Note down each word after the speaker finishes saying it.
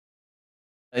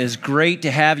It's great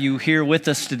to have you here with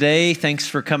us today. Thanks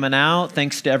for coming out.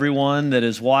 Thanks to everyone that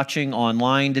is watching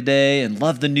online today, and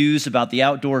love the news about the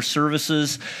outdoor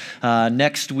services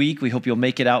next week. We hope you'll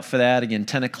make it out for that. Again,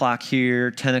 10 o'clock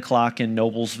here, 10 o'clock in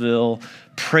Noblesville.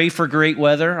 Pray for great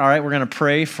weather. All right, we're going to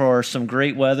pray for some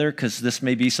great weather because this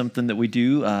may be something that we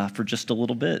do for just a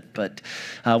little bit. But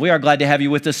we are glad to have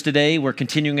you with us today. We're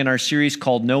continuing in our series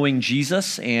called Knowing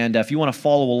Jesus. And if you want to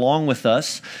follow along with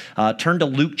us, turn to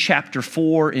Luke chapter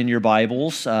 4 in your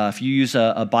Bibles. If you use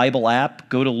a Bible app,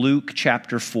 go to Luke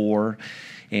chapter 4.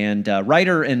 And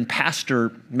writer and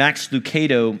pastor Max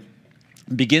Lucado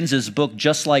begins his book,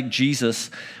 Just Like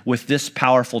Jesus, with this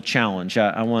powerful challenge.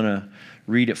 I want to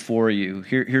read it for you.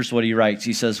 Here's what he writes.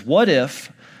 He says, "What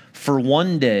if for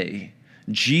one day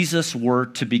Jesus were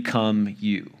to become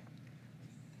you?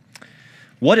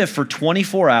 What if for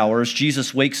 24 hours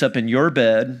Jesus wakes up in your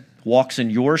bed, walks in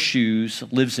your shoes,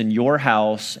 lives in your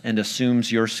house, and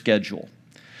assumes your schedule?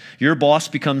 Your boss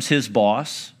becomes his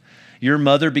boss. Your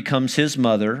mother becomes his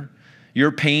mother.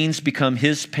 Your pains become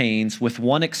his pains, with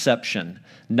one exception.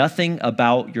 Nothing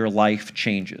about your life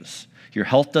changes. Your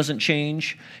health doesn't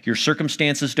change. Your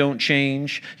circumstances don't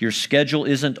change. Your schedule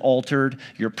isn't altered.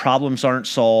 Your problems aren't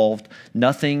solved.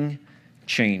 Nothing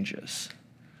changes."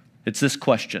 It's this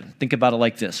question. Think about it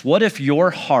like this. What if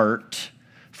your heart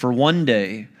for one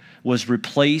day was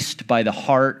replaced by the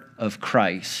heart of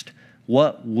Christ?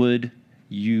 What would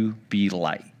you be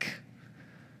like?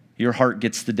 Your heart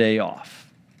gets the day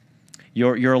off.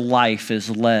 Your life is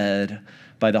led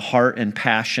by the heart and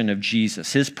passion of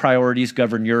Jesus. His priorities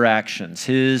govern your actions.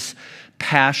 His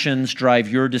passions drive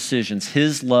your decisions.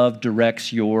 His love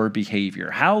directs your behavior.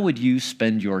 How would you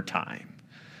spend your time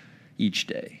each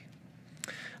day?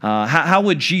 How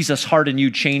would Jesus' heart in you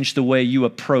change the way you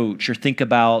approach or think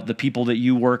about the people that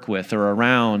you work with or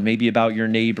around, maybe about your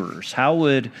neighbors? How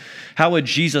would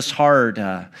Jesus' heart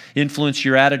influence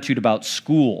your attitude about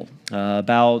school,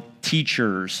 about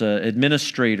teachers,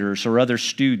 administrators, or other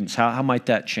students? How might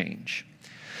that change?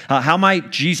 How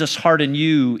might Jesus' heart in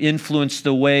you influence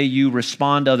the way you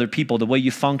respond to other people, the way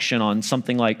you function on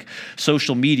something like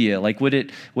social media? Like, would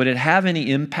it have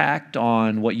any impact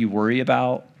on what you worry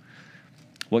about?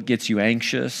 What gets you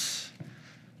anxious?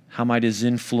 How might his heart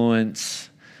influence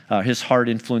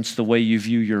the way you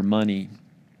view your money,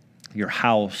 your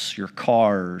house, your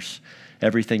cars,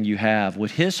 everything you have?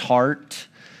 Would his heart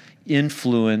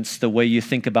influence the way you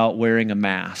think about wearing a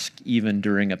mask, even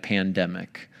during a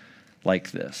pandemic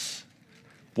like this?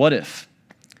 What if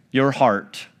your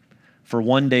heart for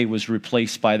one day was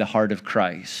replaced by the heart of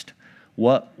Christ?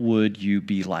 What would you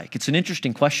be like? It's an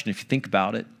interesting question if you think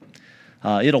about it.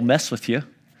 It'll mess with you.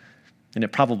 And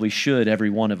it probably should, every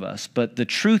one of us. But the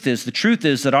truth is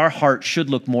that our heart should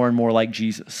look more and more like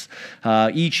Jesus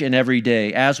each and every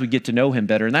day as we get to know him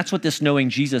better. And that's what this Knowing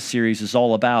Jesus series is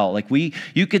all about. Like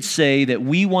you could say that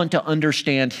we want to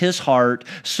understand his heart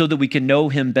so that we can know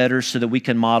him better, so that we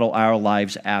can model our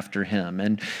lives after him.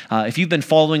 And if you've been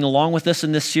following along with us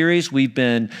in this series, we've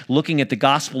been looking at the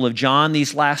Gospel of John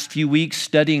these last few weeks,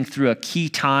 studying through a key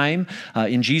time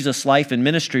in Jesus' life and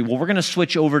ministry. Well, we're going to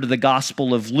switch over to the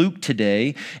Gospel of Luke today.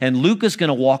 And Luke is going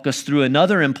to walk us through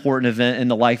another important event in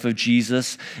the life of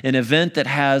Jesus, an event that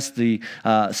has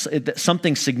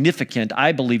something significant,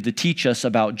 I believe, to teach us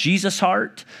about Jesus'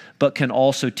 heart, but can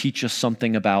also teach us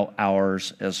something about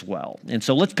ours as well. And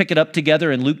so let's pick it up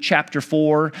together in Luke chapter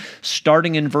 4,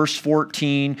 starting in verse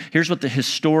 14. Here's what the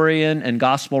historian and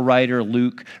gospel writer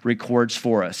Luke records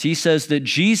for us. He says that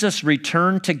Jesus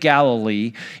returned to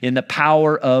Galilee in the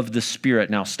power of the Spirit.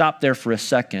 Now stop there for a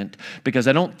second, because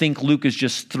I don't think Luke is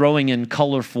just throwing in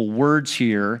colorful words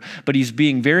here, but he's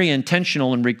being very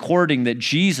intentional in recording that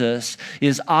Jesus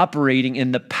is operating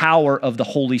in the power of the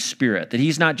Holy Spirit, that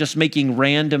he's not just making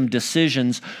random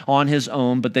decisions on his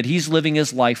own, but that he's living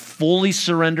his life fully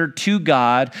surrendered to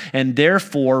God and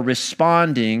therefore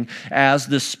responding as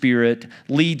the Spirit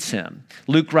leads him.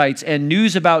 Luke writes, "And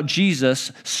news about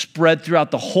Jesus spread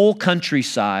throughout the whole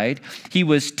countryside. He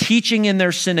was teaching in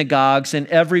their synagogues, and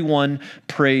everyone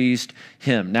praised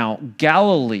him." Now,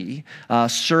 Galilee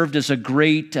served as a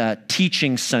great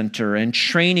teaching center and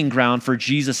training ground for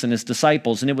Jesus and his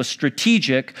disciples, and it was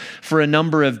strategic for a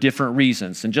number of different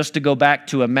reasons. And just to go back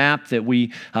to a map that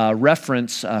we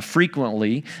reference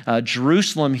frequently,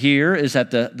 Jerusalem here is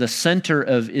at the center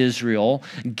of Israel.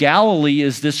 Galilee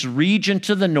is this region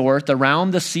to the north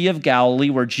around the Sea of Galilee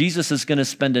where Jesus is going to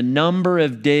spend a number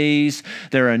of days.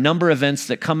 There are a number of events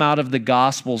that come out of the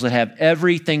Gospels that have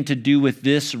everything to do with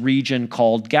this region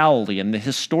called Galilee. And the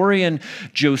historian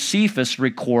Josephus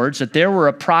records that there were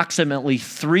approximately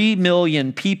 3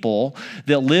 million people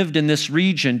that lived in this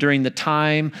region during the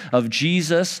time of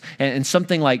Jesus, and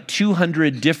something like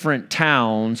 200 different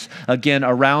towns, again,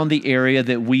 around the area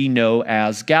that we know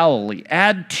as Galilee.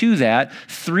 Add to that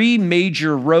 3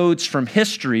 major roads from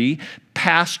history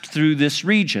passed through this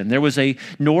region. There was a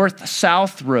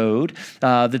north-south road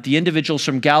that the individuals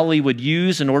from Galilee would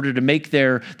use in order to make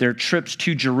their trips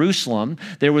to Jerusalem.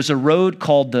 There was a road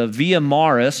called the Via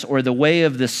Maris, or the Way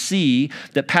of the Sea,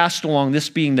 that passed along, this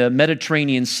being the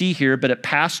Mediterranean Sea here, but it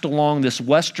passed along this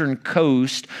western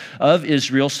coast of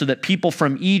Israel so that people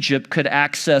from Egypt could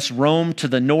access Rome to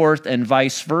the north and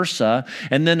vice versa.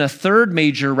 And then a third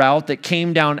major route that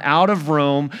came down out of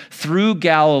Rome through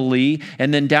Galilee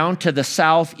and then down to the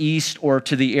southeast, or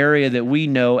to the area that we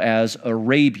know as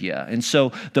Arabia. And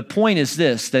so the point is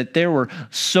this, that there were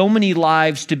so many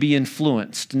lives to be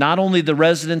influenced, not only the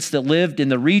residents that lived in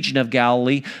the region of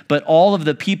Galilee, but all of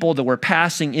the people that were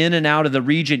passing in and out of the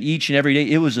region each and every day.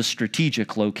 It was a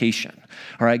strategic location.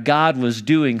 All right, God was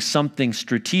doing something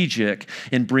strategic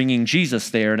in bringing Jesus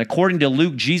there. And according to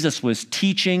Luke, Jesus was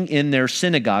teaching in their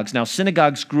synagogues. Now,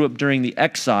 synagogues grew up during the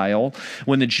exile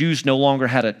when the Jews no longer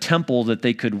had a temple that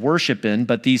they could worship in,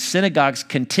 but these synagogues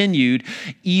continued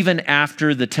even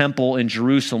after the temple in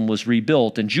Jerusalem was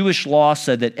rebuilt. And Jewish law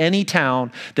said that any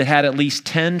town that had at least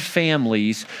 10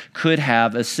 families could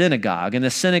have a synagogue. And the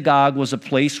synagogue was a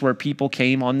place where people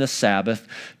came on the Sabbath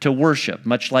to worship,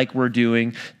 much like we're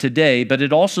doing today. But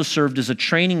it also served as a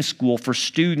training school for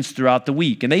students throughout the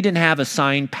week. And they didn't have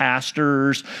assigned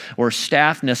pastors or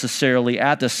staff necessarily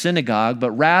at the synagogue,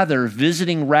 but rather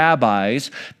visiting rabbis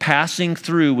passing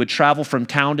through would travel from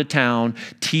town to town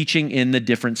teaching in the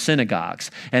different synagogues.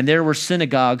 And there were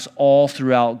synagogues all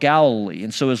throughout Galilee.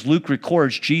 And so as Luke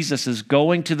records, Jesus is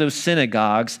going to those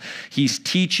synagogues, he's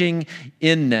teaching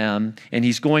in them, and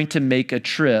he's going to make a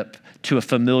trip to a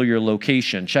familiar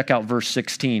location. Check out verse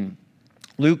 16.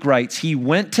 Luke writes, he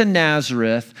went to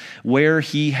Nazareth where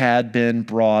he had been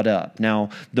brought up. Now,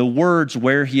 the words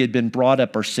where he had been brought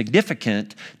up are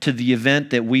significant to the event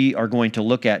that we are going to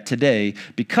look at today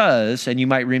because, and you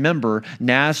might remember,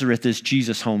 Nazareth is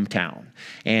Jesus' hometown.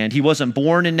 And he wasn't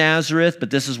born in Nazareth, but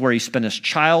this is where he spent his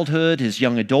childhood, his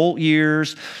young adult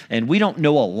years. And we don't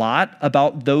know a lot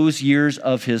about those years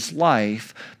of his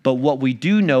life, but what we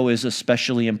do know is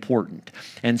especially important.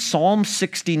 And Psalm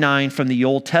 69 from the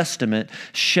Old Testament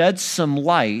sheds some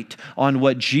light on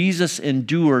what Jesus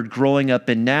endured growing up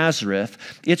in Nazareth.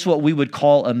 It's what we would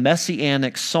call a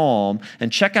messianic psalm.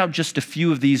 And check out just a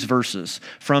few of these verses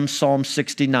from Psalm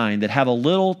 69 that have a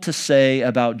little to say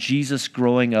about Jesus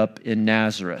growing up in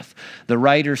Nazareth. The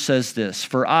writer says this,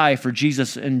 for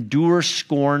Jesus, endure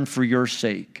scorn for your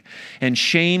sake, and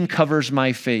shame covers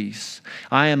my face.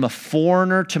 I am a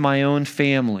foreigner to my own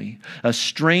family, a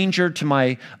stranger to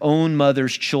my own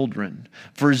mother's children.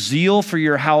 For zeal for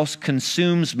your house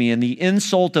consumes me, and the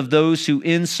insult of those who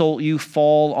insult you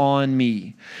fall on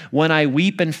me. When I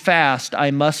weep and fast,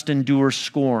 I must endure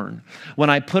scorn. When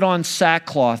I put on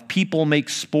sackcloth, people make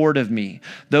sport of me.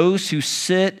 Those who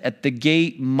sit at the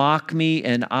gate mock me,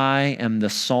 and I am the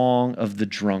song of the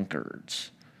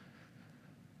drunkards.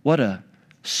 What a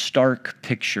stark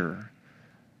picture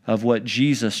of what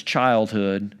Jesus'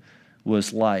 childhood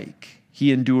was like.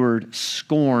 He endured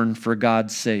scorn for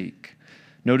God's sake.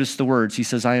 Notice the words. He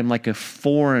says, I am like a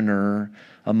foreigner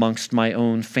amongst my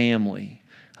own family,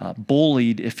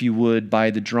 bullied, if you would, by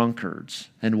the drunkards.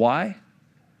 And why?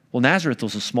 Well, Nazareth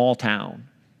was a small town,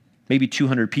 maybe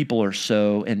 200 people or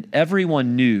so, and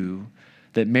everyone knew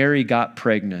that Mary got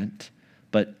pregnant,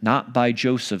 but not by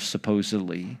Joseph,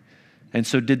 supposedly. And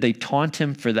so did they taunt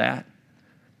him for that?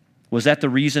 Was that the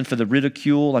reason for the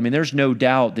ridicule? I mean, there's no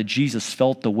doubt that Jesus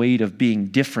felt the weight of being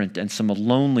different and some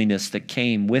loneliness that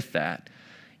came with that,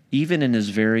 even in his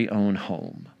very own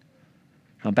home.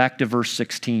 Now back to verse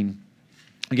 16.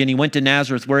 Again, he went to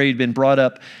Nazareth where he'd been brought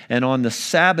up, and on the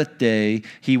Sabbath day,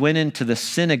 he went into the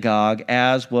synagogue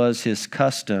as was his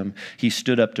custom. He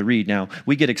stood up to read. Now,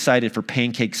 we get excited for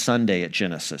Pancake Sunday at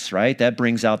Genesis, right? That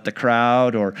brings out the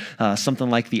crowd, or something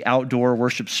like the outdoor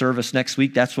worship service next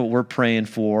week. That's what we're praying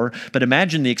for. But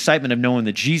imagine the excitement of knowing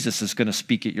that Jesus is going to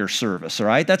speak at your service, all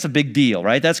right? That's a big deal,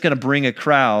 right? That's going to bring a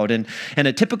crowd. And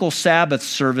a typical Sabbath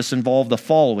service involved the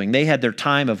following. They had their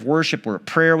time of worship where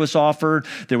prayer was offered.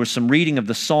 There was some reading of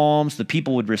the Psalms. The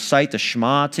people would recite the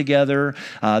Shema together.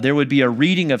 There would be a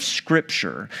reading of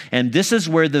Scripture. And this is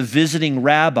where the visiting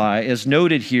rabbi, as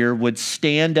noted here, would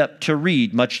stand up to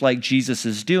read, much like Jesus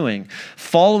is doing.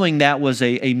 Following that was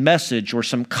a message or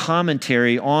some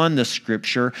commentary on the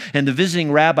Scripture. And the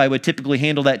visiting rabbi would typically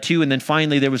handle that too. And then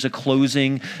finally, there was a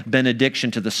closing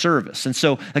benediction to the service. And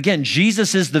so, again,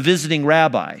 Jesus is the visiting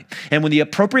rabbi. And when the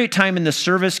appropriate time in the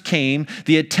service came,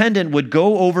 the attendant would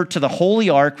go over to the Holy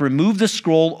Ark, remove the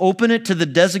scroll, open it to the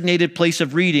designated place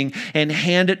of reading, and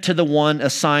hand it to the one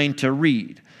assigned to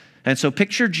read. And so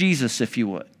picture Jesus, if you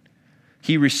would.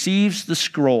 He receives the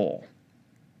scroll,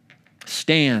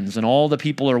 stands, and all the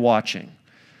people are watching.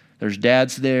 There's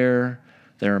dads there,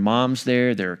 there are moms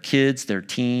there, there are kids, there are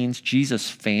teens. Jesus'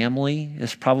 family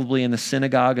is probably in the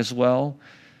synagogue as well.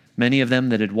 Many of them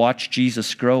that had watched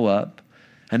Jesus grow up.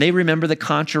 And they remember the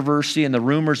controversy and the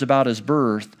rumors about his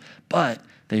birth, but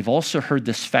they've also heard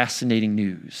this fascinating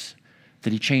news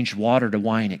that he changed water to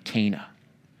wine at Cana.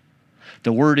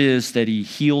 The word is that he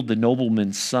healed the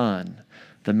nobleman's son,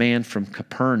 the man from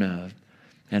Capernaum,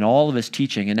 and all of his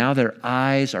teaching. And now their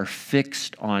eyes are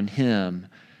fixed on him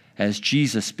as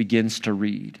Jesus begins to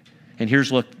read. And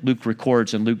here's what Luke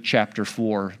records in Luke chapter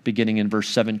 4, beginning in verse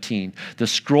 17. The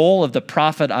scroll of the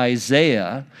prophet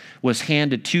Isaiah was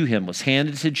handed to him, was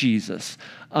handed to Jesus.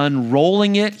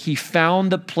 Unrolling it, he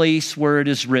found the place where it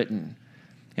is written.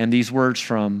 And these words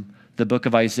from the book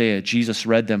of Isaiah, Jesus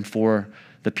read them for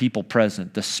the people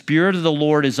present. The Spirit of the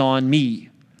Lord is on me,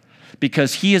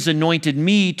 because he has anointed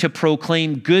me to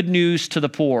proclaim good news to the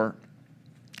poor.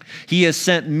 He has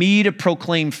sent me to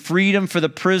proclaim freedom for the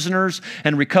prisoners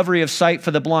and recovery of sight for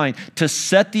the blind, to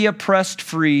set the oppressed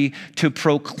free, to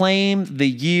proclaim the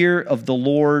year of the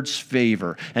Lord's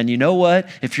favor. And you know what?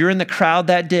 If you're in the crowd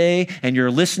that day and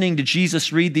you're listening to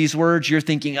Jesus read these words, you're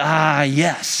thinking,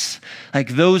 yes, like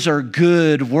those are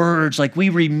good words. Like we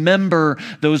remember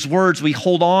those words. We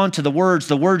hold on to the words.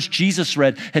 The words Jesus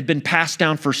read had been passed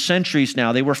down for centuries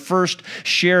now. They were first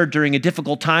shared during a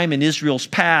difficult time in Israel's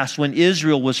past when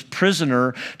Israel was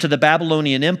prisoner to the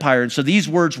Babylonian Empire. And so these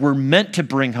words were meant to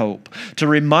bring hope, to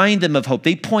remind them of hope.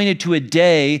 They pointed to a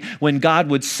day when God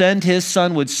would send his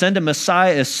son, would send a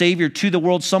Messiah, a Savior to the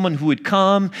world, someone who would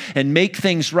come and make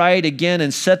things right again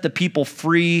and set the people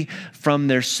free from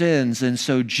their sins. And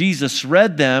so Jesus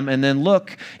read them, and then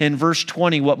look in verse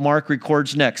 20 what Mark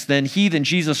records next. Then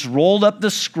Jesus rolled up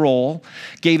the scroll,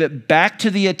 gave it back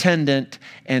to the attendant,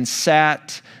 and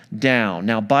sat down.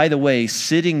 Now, by the way,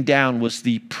 sitting down was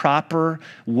the proper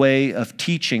way of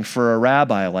teaching for a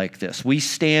rabbi like this. We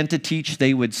stand to teach,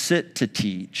 they would sit to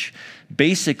teach.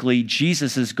 Basically,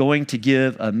 Jesus is going to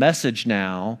give a message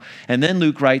now. And then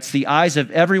Luke writes, the eyes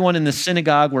of everyone in the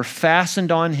synagogue were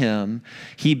fastened on him.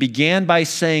 He began by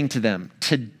saying to them,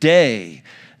 today,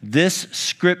 this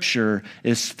scripture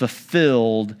is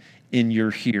fulfilled in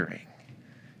your hearing.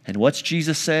 And what's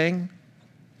Jesus saying?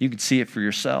 You can see it for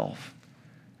yourself.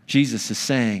 Jesus is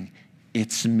saying,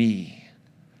 it's me.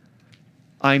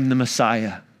 I'm the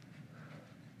Messiah.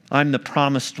 I'm the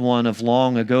promised one of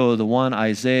long ago, the one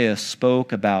Isaiah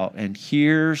spoke about. And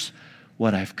here's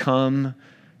what I've come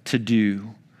to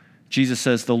do. Jesus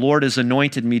says, the Lord has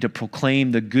anointed me to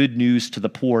proclaim the good news to the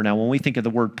poor. Now, when we think of the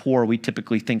word poor, we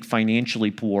typically think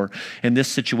financially poor. In this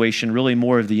situation, really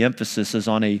more of the emphasis is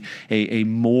on a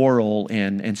moral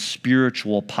and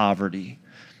spiritual poverty.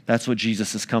 That's what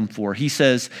Jesus has come for. He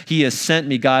says, he has sent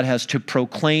me, God has, to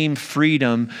proclaim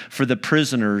freedom for the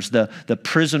prisoners, the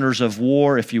prisoners of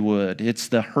war, if you would. It's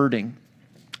the hurting.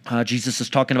 Jesus is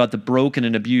talking about the broken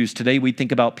and abused. Today we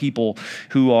think about people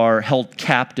who are held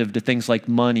captive to things like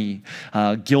money,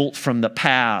 guilt from the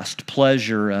past,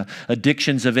 pleasure,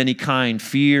 addictions of any kind,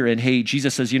 fear and hate.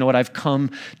 Jesus says, you know what? I've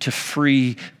come to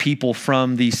free people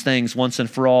from these things once and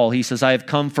for all. He says, I have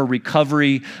come for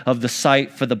recovery of the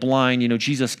sight for the blind. You know,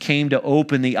 Jesus came to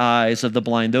open the eyes of the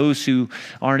blind, those who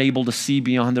aren't able to see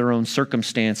beyond their own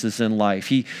circumstances in life.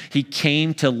 He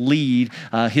came to lead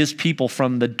his people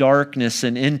from the darkness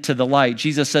and into the light.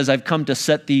 Jesus says, I've come to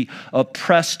set the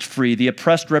oppressed free. The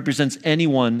oppressed represents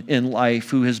anyone in life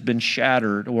who has been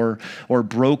shattered or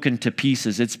broken to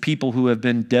pieces. It's people who have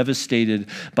been devastated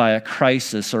by a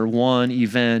crisis or one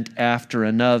event after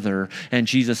another. And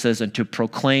Jesus says, and to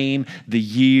proclaim the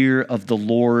year of the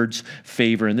Lord's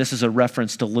favor. And this is a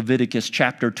reference to Leviticus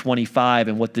chapter 25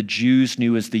 and what the Jews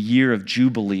knew as the year of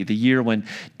Jubilee, the year when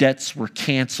debts were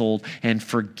canceled and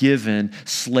forgiven,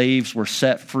 slaves were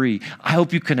set free. I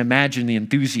hope you can imagine the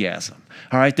enthusiasm.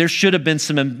 All right, there should have been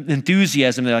some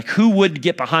enthusiasm. Like, who would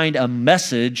get behind a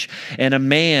message and a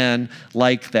man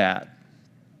like that?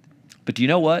 But do you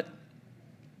know what?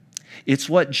 It's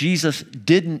what Jesus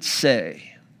didn't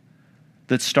say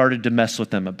that started to mess with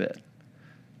them a bit.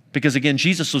 Because again,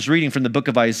 Jesus was reading from the book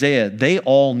of Isaiah. They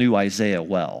all knew Isaiah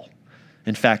well.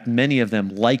 In fact, many of them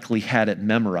likely had it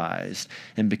memorized.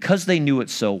 And because they knew it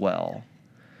so well,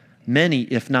 many,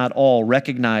 if not all,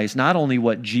 recognized not only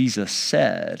what Jesus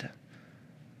said,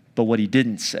 but what he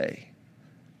didn't say,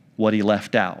 what he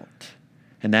left out.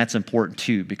 And that's important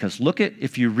too, because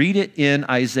if you read it in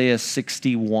Isaiah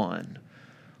 61,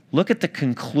 look at the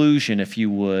conclusion, if you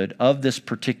would, of this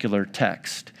particular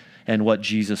text and what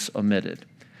Jesus omitted.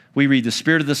 We read, "The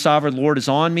Spirit of the Sovereign Lord is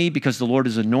on me because the Lord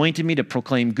has anointed me to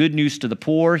proclaim good news to the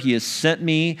poor. He has sent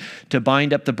me to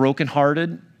bind up the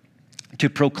brokenhearted, to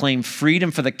proclaim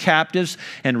freedom for the captives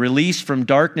and release from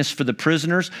darkness for the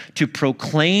prisoners, to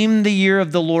proclaim the year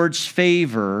of the Lord's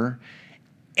favor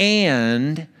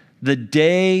and the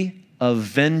day of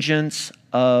vengeance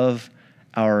of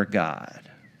our God."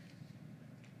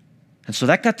 And so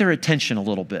that got their attention a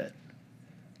little bit.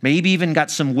 Maybe even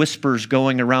got some whispers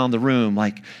going around the room.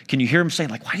 Like, can you hear them saying,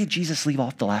 like, why did Jesus leave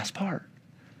off the last part?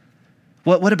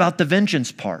 What about the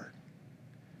vengeance part?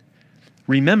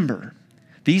 Remember,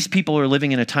 these people are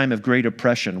living in a time of great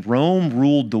oppression. Rome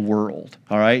ruled the world,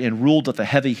 all right, and ruled with a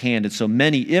heavy hand. And so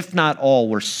many, if not all,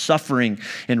 were suffering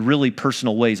in really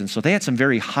personal ways. And so they had some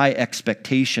very high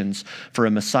expectations for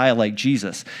a Messiah like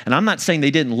Jesus. And I'm not saying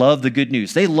they didn't love the good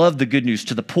news. They loved the good news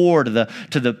to the poor, to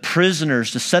the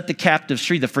prisoners, to set the captives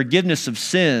free, the forgiveness of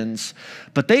sins.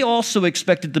 But they also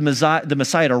expected the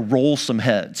Messiah to roll some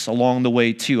heads along the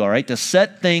way too, all right, to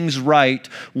set things right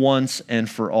once and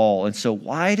for all. And so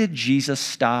why did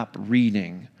Jesus stop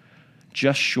reading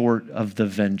just short of the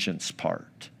vengeance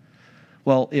part?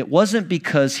 Well, it wasn't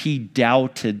because he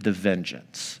doubted the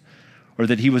vengeance or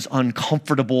that he was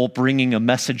uncomfortable bringing a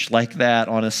message like that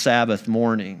on a Sabbath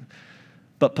morning,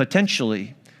 but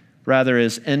potentially, rather,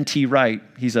 as N.T. Wright,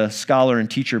 he's a scholar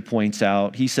and teacher, points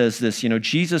out, he says this,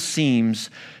 Jesus seems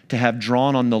to have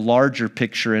drawn on the larger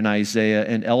picture in Isaiah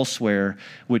and elsewhere,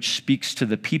 which speaks to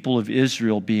the people of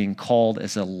Israel being called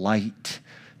as a light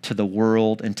to the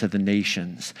world and to the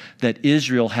nations, that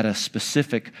Israel had a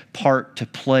specific part to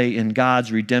play in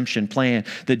God's redemption plan,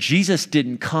 that Jesus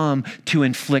didn't come to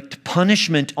inflict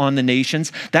punishment on the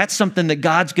nations. That's something that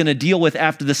God's going to deal with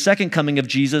after the second coming of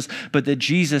Jesus, but that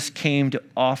Jesus came to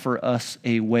offer us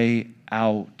a way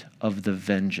out of the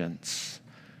vengeance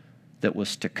that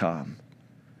was to come.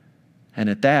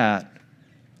 And at that,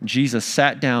 Jesus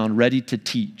sat down ready to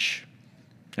teach,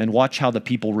 and watch how the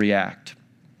people react.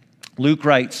 Luke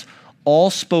writes, "All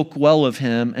spoke well of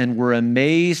him and were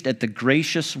amazed at the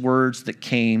gracious words that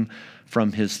came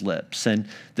from his lips." And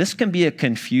this can be a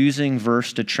confusing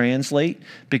verse to translate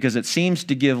because it seems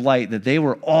to give light that they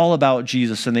were all about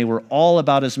Jesus and they were all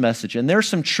about his message. And there's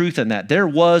some truth in that. There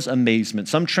was amazement.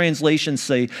 Some translations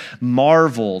say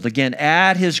marveled, again,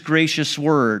 at his gracious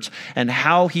words and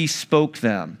how he spoke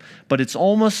them. But it's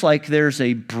almost like there's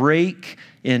a break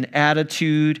in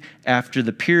attitude after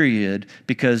the period,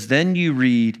 because then you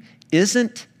read,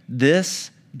 "Isn't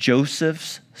this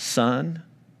Joseph's son?"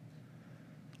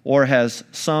 Or as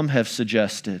some have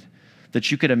suggested,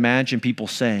 that you could imagine people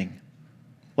saying,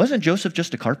 "Wasn't Joseph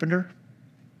just a carpenter?"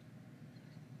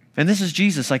 And this is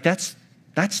Jesus, like that's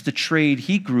the trade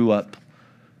he grew up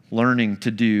learning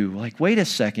to do. Like, wait a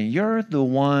second, you're the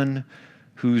one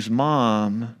whose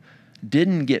mom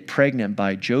didn't get pregnant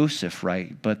by Joseph,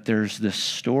 right? But there's this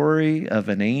story of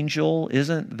an angel.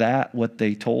 Isn't that what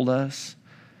they told us?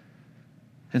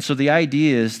 And so the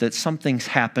idea is that something's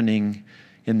happening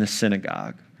in the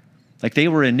synagogue. Like, they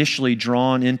were initially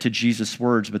drawn into Jesus'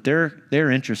 words, but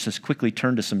their interest has quickly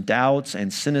turned to some doubts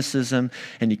and cynicism.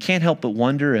 And you can't help but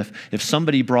wonder if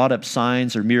somebody brought up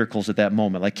signs or miracles at that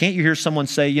moment. Like, can't you hear someone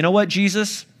say, "You know what,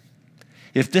 Jesus?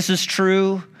 If this is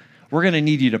true, we're going to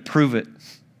need you to prove it.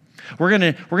 We're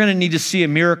gonna need to see a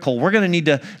miracle. We're going to need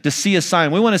to see a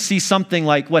sign. We want to see something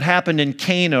like what happened in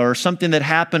Cana or something that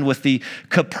happened with the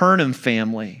Capernaum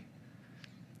family."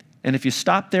 And if you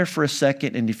stop there for a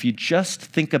second and if you just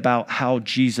think about how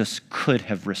Jesus could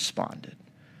have responded.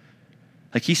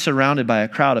 Like, he's surrounded by a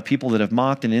crowd of people that have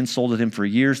mocked and insulted him for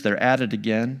years. They're at it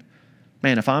again.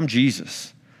 Man, if I'm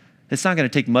Jesus, it's not going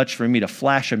to take much for me to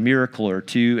flash a miracle or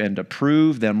two and to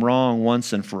prove them wrong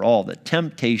once and for all. The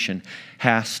temptation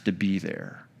has to be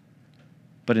there.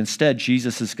 But instead,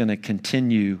 Jesus is going to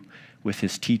continue with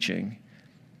his teaching.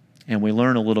 And we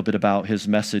learn a little bit about his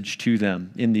message to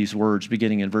them in these words,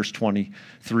 beginning in verse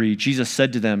 23. Jesus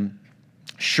said to them,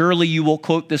 "Surely you will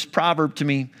quote this proverb to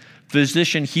me,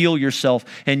 'Physician, heal yourself,'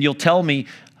 and you'll tell me,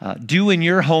 'Do in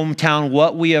your hometown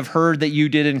what we have heard that you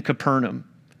did in Capernaum.'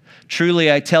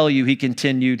 Truly I tell you," he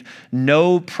continued,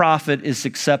 "no prophet is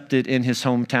accepted in his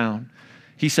hometown.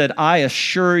 He said, I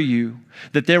assure you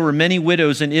that there were many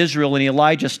widows in Israel in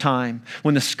Elijah's time,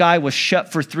 when the sky was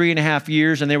shut for 3.5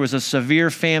 years and there was a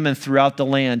severe famine throughout the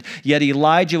land. Yet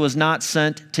Elijah was not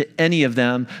sent to any of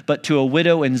them, but to a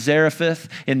widow in Zarephath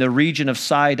in the region of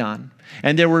Sidon.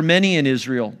 And there were many in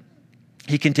Israel,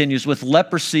 he continues, with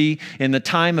leprosy in the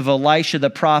time of Elisha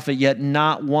the prophet, yet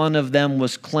not one of them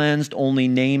was cleansed, only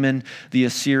Naaman the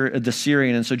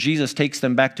Syrian. And so Jesus takes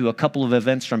them back to a couple of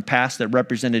events from past that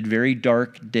represented very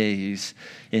dark days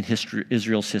in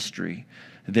Israel's history.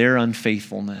 Their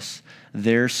unfaithfulness,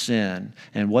 their sin.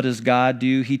 And what does God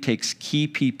do? He takes key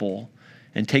people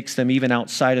and takes them even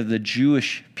outside of the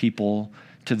Jewish people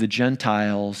to the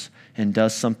Gentiles and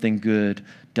does something good,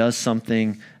 does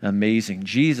something amazing.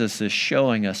 Jesus is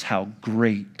showing us how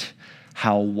great,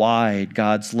 how wide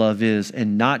God's love is,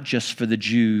 and not just for the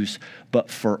Jews,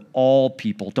 but for all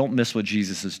people. Don't miss what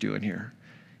Jesus is doing here.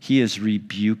 He is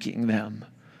rebuking them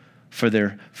for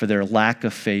their lack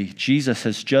of faith. Jesus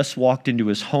has just walked into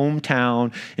his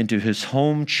hometown, into his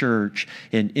home church,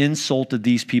 and insulted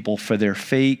these people for their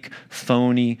fake,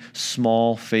 phony,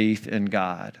 small faith in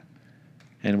God.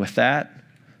 And with that,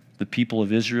 the people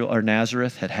of Israel or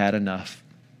Nazareth had had enough.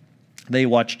 They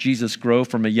watched Jesus grow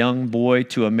from a young boy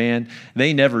to a man.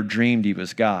 They never dreamed he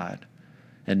was God.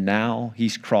 And now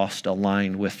he's crossed a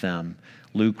line with them.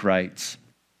 Luke writes,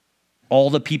 all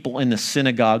the people in the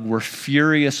synagogue were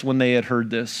furious when they had heard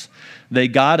this. They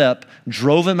got up,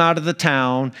 drove him out of the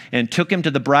town, and took him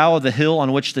to the brow of the hill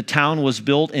on which the town was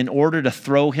built in order to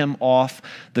throw him off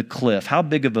the cliff. How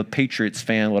big of a Patriots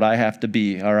fan would I have to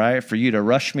be, all right, for you to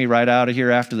rush me right out of here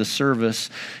after the service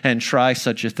and try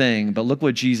such a thing? But look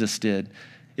what Jesus did.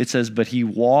 It says, but he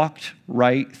walked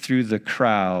right through the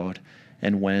crowd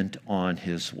and went on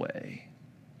his way.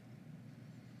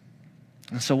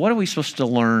 And so what are we supposed to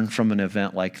learn from an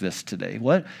event like this today?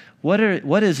 What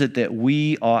is it that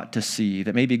we ought to see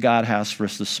that maybe God has for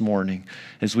us this morning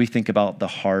as we think about the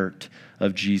heart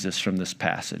of Jesus from this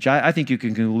passage? I think you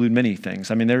can conclude many things.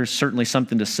 I mean, there's certainly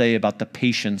something to say about the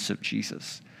patience of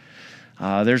Jesus.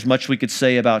 There's much we could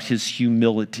say about his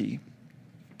humility,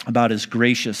 about his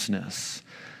graciousness,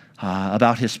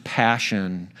 about his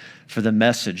passion for the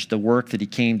message, the work that he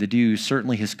came to do,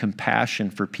 certainly his compassion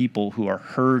for people who are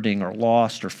hurting or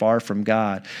lost or far from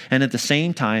God. And at the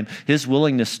same time, his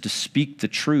willingness to speak the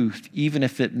truth, even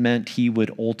if it meant he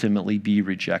would ultimately be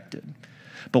rejected.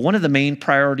 But one of the main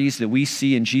priorities that we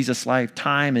see in Jesus' life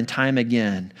time and time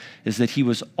again is that he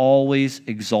was always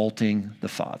exalting the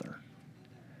Father.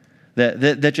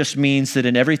 That just means that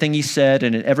in everything he said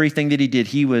and in everything that he did,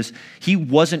 he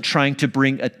wasn't trying to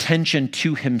bring attention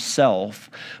to himself,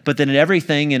 but that in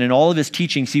everything and in all of his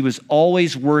teachings, he was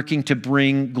always working to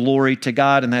bring glory to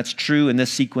God, and that's true in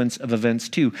this sequence of events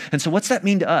too. And so what's that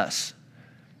mean to us?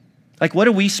 Like, what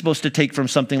are we supposed to take from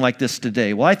something like this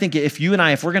today? Well, I think if you and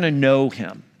I, if we're going to know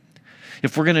him,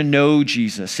 if we're going to know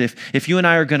Jesus, if you and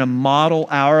I are going to model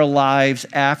our lives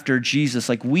after Jesus,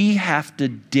 like, we have to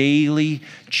daily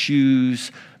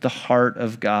choose the heart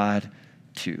of God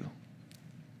too.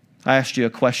 I asked you a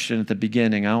question at the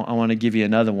beginning. I want to give you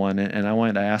another one, and I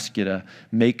wanted to ask you to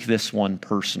make this one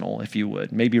personal, if you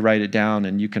would. Maybe write it down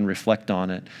and you can reflect on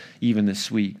it even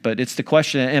this week. But it's the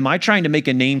question, am I trying to make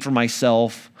a name for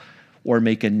myself or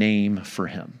make a name for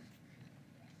him?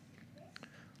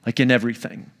 Like, in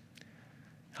everything.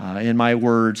 In my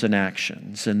words and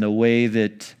actions, in the way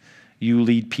that you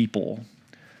lead people,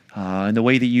 in the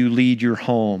way that you lead your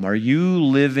home. Are you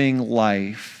living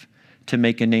life to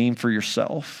make a name for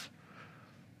yourself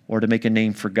or to make a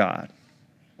name for God?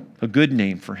 A good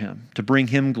name for him, to bring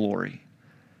him glory?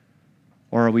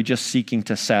 Or are we just seeking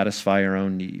to satisfy our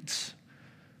own needs?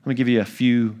 Let me give you a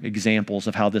few examples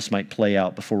of how this might play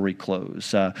out before we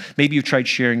close. Maybe you've tried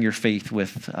sharing your faith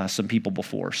with some people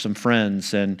before, some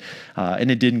friends, and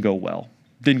it didn't go well.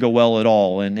 Didn't go well at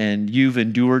all, and you've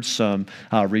endured some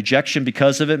rejection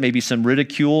because of it, maybe some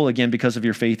ridicule, again, because of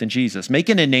your faith in Jesus.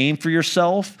 Making a name for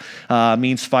yourself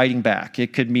means fighting back.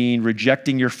 It could mean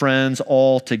rejecting your friends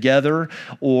altogether,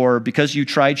 or because you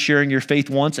tried sharing your faith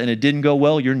once and it didn't go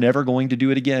well, you're never going to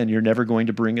do it again. You're never going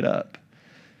to bring it up.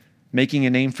 Making a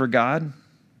name for God,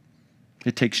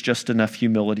 it takes just enough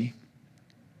humility,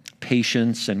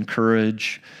 patience and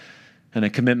courage, and a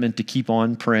commitment to keep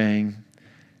on praying.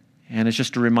 And it's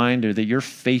just a reminder that your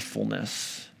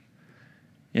faithfulness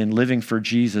in living for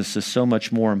Jesus is so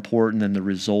much more important than the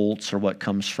results or what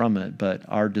comes from it. But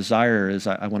our desire is,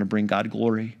 I want to bring God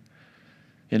glory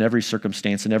in every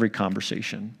circumstance, in every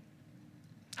conversation.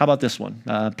 How about this one?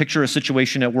 Picture a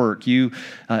situation at work. You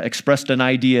expressed an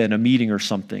idea in a meeting or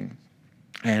something,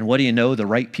 And what do you know? The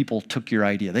right people took your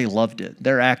idea. They loved it.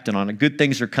 They're acting on it. Good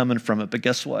things are coming from it. But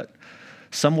guess what?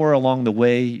 Somewhere along the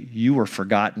way, you were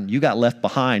forgotten. You got left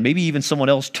behind. Maybe even someone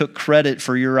else took credit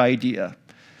for your idea.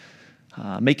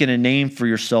 Making a name for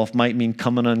yourself might mean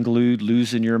coming unglued,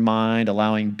 losing your mind,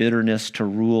 allowing bitterness to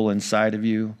rule inside of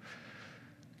you.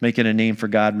 Making a name for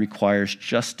God requires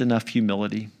just enough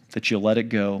humility that you let it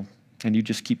go and you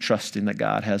just keep trusting that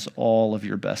God has all of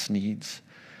your best needs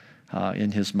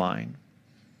in his mind.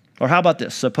 Or how about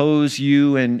this? Suppose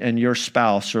you and your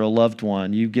spouse or a loved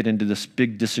one, you get into this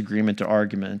big disagreement or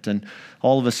argument, and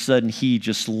all of a sudden he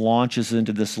just launches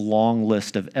into this long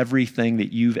list of everything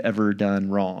that you've ever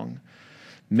done wrong.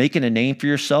 Making a name for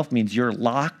yourself means you're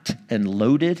locked and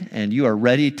loaded and you are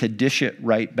ready to dish it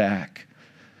right back.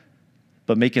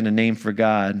 But making a name for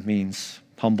God means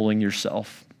humbling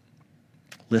yourself,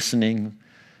 listening,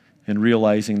 and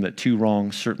realizing that two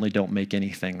wrongs certainly don't make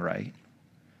anything right.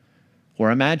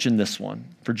 Or imagine this one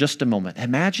for just a moment.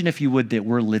 Imagine, if you would, that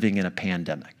we're living in a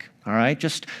pandemic, all right?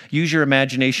 Just use your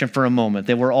imagination for a moment,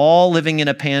 that we're all living in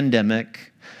a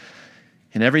pandemic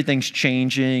and everything's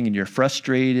changing and you're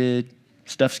frustrated,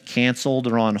 stuff's canceled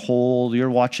or on hold. You're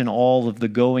watching all of the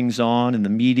goings on in the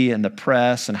media and the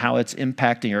press and how it's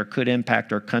impacting or could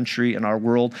impact our country and our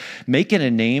world. Making a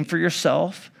name for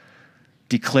yourself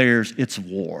declares it's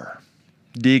war.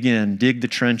 Dig in, dig the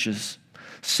trenches.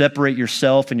 Separate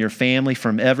yourself and your family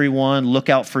from everyone. Look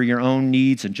out for your own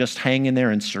needs and just hang in there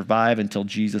and survive until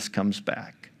Jesus comes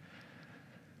back.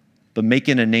 But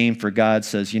making a name for God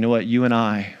says, you know what? You and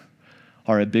I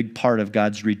are a big part of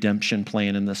God's redemption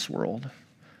plan in this world.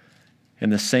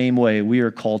 In the same way, we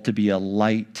are called to be a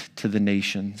light to the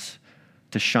nations,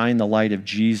 to shine the light of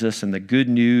Jesus. And the good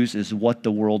news is what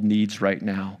the world needs right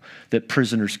now, that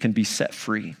prisoners can be set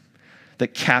free,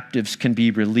 that captives can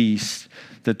be released,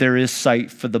 that there is sight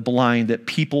for the blind, that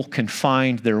people can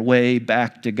find their way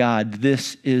back to God.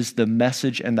 This is the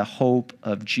message and the hope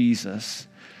of Jesus.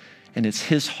 And it's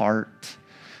his heart.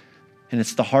 And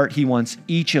it's the heart he wants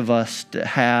each of us to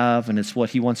have. And it's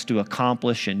what he wants to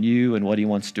accomplish in you and what he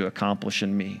wants to accomplish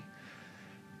in me.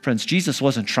 Friends, Jesus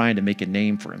wasn't trying to make a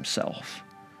name for himself,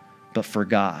 but for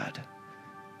God.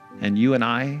 And you and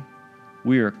I,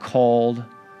 we are called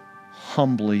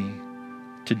humbly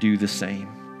to do the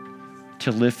same,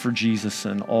 to live for Jesus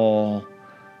in all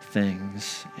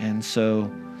things. And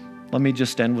so let me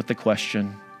just end with the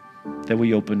question that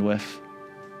we opened with.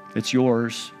 It's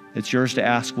yours. It's yours to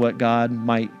ask what God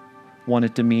might want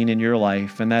it to mean in your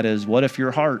life. And that is, what if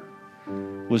your heart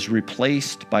was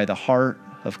replaced by the heart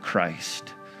of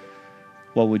Christ?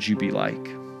 What would you be like?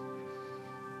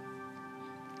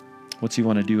 What's he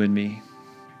want to do in me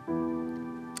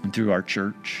and through our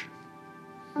church?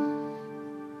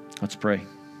 Let's pray.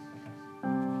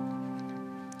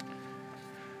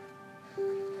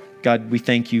 God, we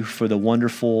thank you for the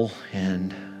wonderful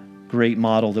and great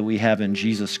model that we have in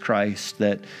Jesus Christ,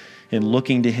 that in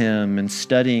looking to him and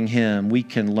studying him, we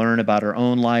can learn about our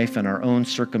own life and our own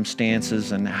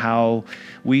circumstances and how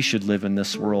we should live in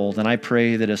this world. And I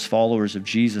pray that as followers of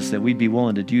Jesus, that we'd be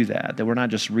willing to do that we're not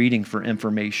just reading for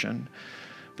information,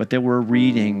 but that we're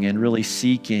reading and really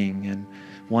seeking and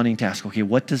wanting to ask, okay,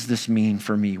 what does this mean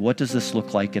for me? What does this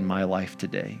look like in my life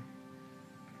today?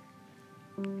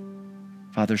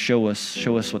 Father, show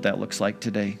us what that looks like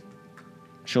today.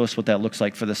 Show us what that looks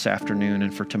like for this afternoon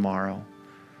and for tomorrow.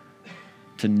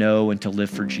 To know and to live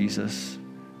for Jesus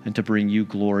and to bring you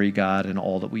glory, God, in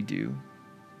all that we do.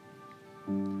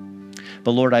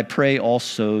 But Lord, I pray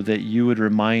also that you would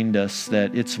remind us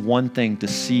that it's one thing to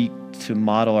seek to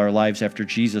model our lives after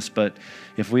Jesus, but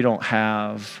if we don't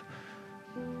have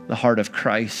the heart of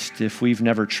Christ, if we've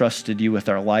never trusted you with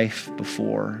our life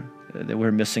before, that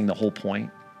we're missing the whole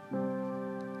point.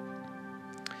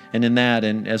 And in that,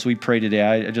 and as we pray today,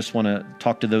 I just want to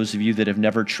talk to those of you that have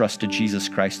never trusted Jesus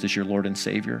Christ as your Lord and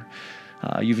Savior.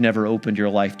 You've never opened your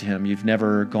life to him. You've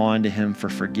never gone to him for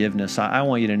forgiveness. I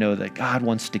want you to know that God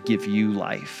wants to give you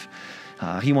life.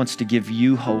 He wants to give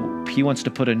you hope. He wants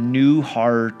to put a new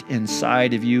heart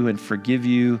inside of you and forgive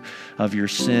you of your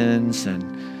sins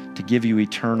and to give you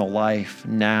eternal life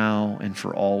now and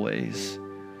for always.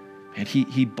 And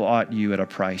he bought you at a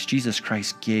price. Jesus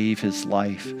Christ gave his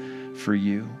life for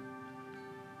you.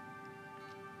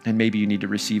 And maybe you need to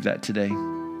receive that today.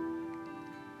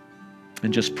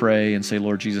 And just pray and say,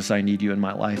 Lord Jesus, I need you in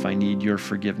my life. I need your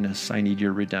forgiveness. I need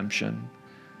your redemption.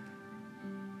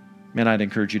 Man, I'd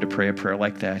encourage you to pray a prayer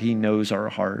like that. He knows our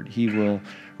heart. He will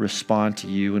respond to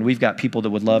you. And we've got people that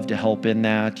would love to help in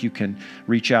that. You can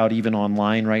reach out even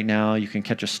online right now. You can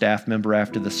catch a staff member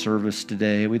after the service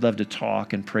today. We'd love to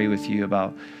talk and pray with you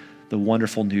about the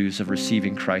wonderful news of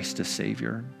receiving Christ as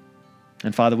Savior.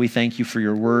 And Father, we thank you for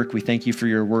your work. We thank you for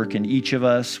your work in each of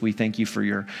us. We thank you for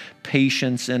your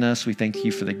patience in us. We thank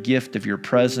you for the gift of your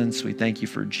presence. We thank you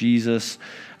for Jesus,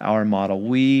 our model.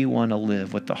 We want to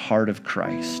live with the heart of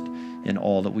Christ in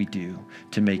all that we do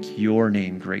to make your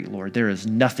name great, Lord. There is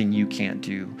nothing you can't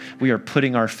do. We are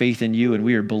putting our faith in you, and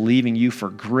we are believing you for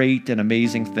great and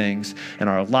amazing things in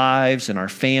our lives, in our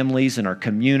families, in our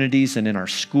communities, and in our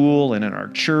school, and in our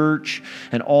church,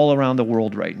 and all around the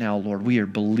world right now, Lord. We are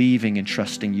believing and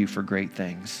trusting you for great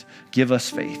things. Give us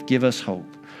faith, give us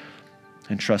hope,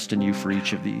 and trust in you for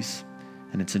each of these.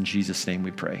 And it's in Jesus' name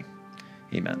we pray.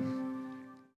 Amen.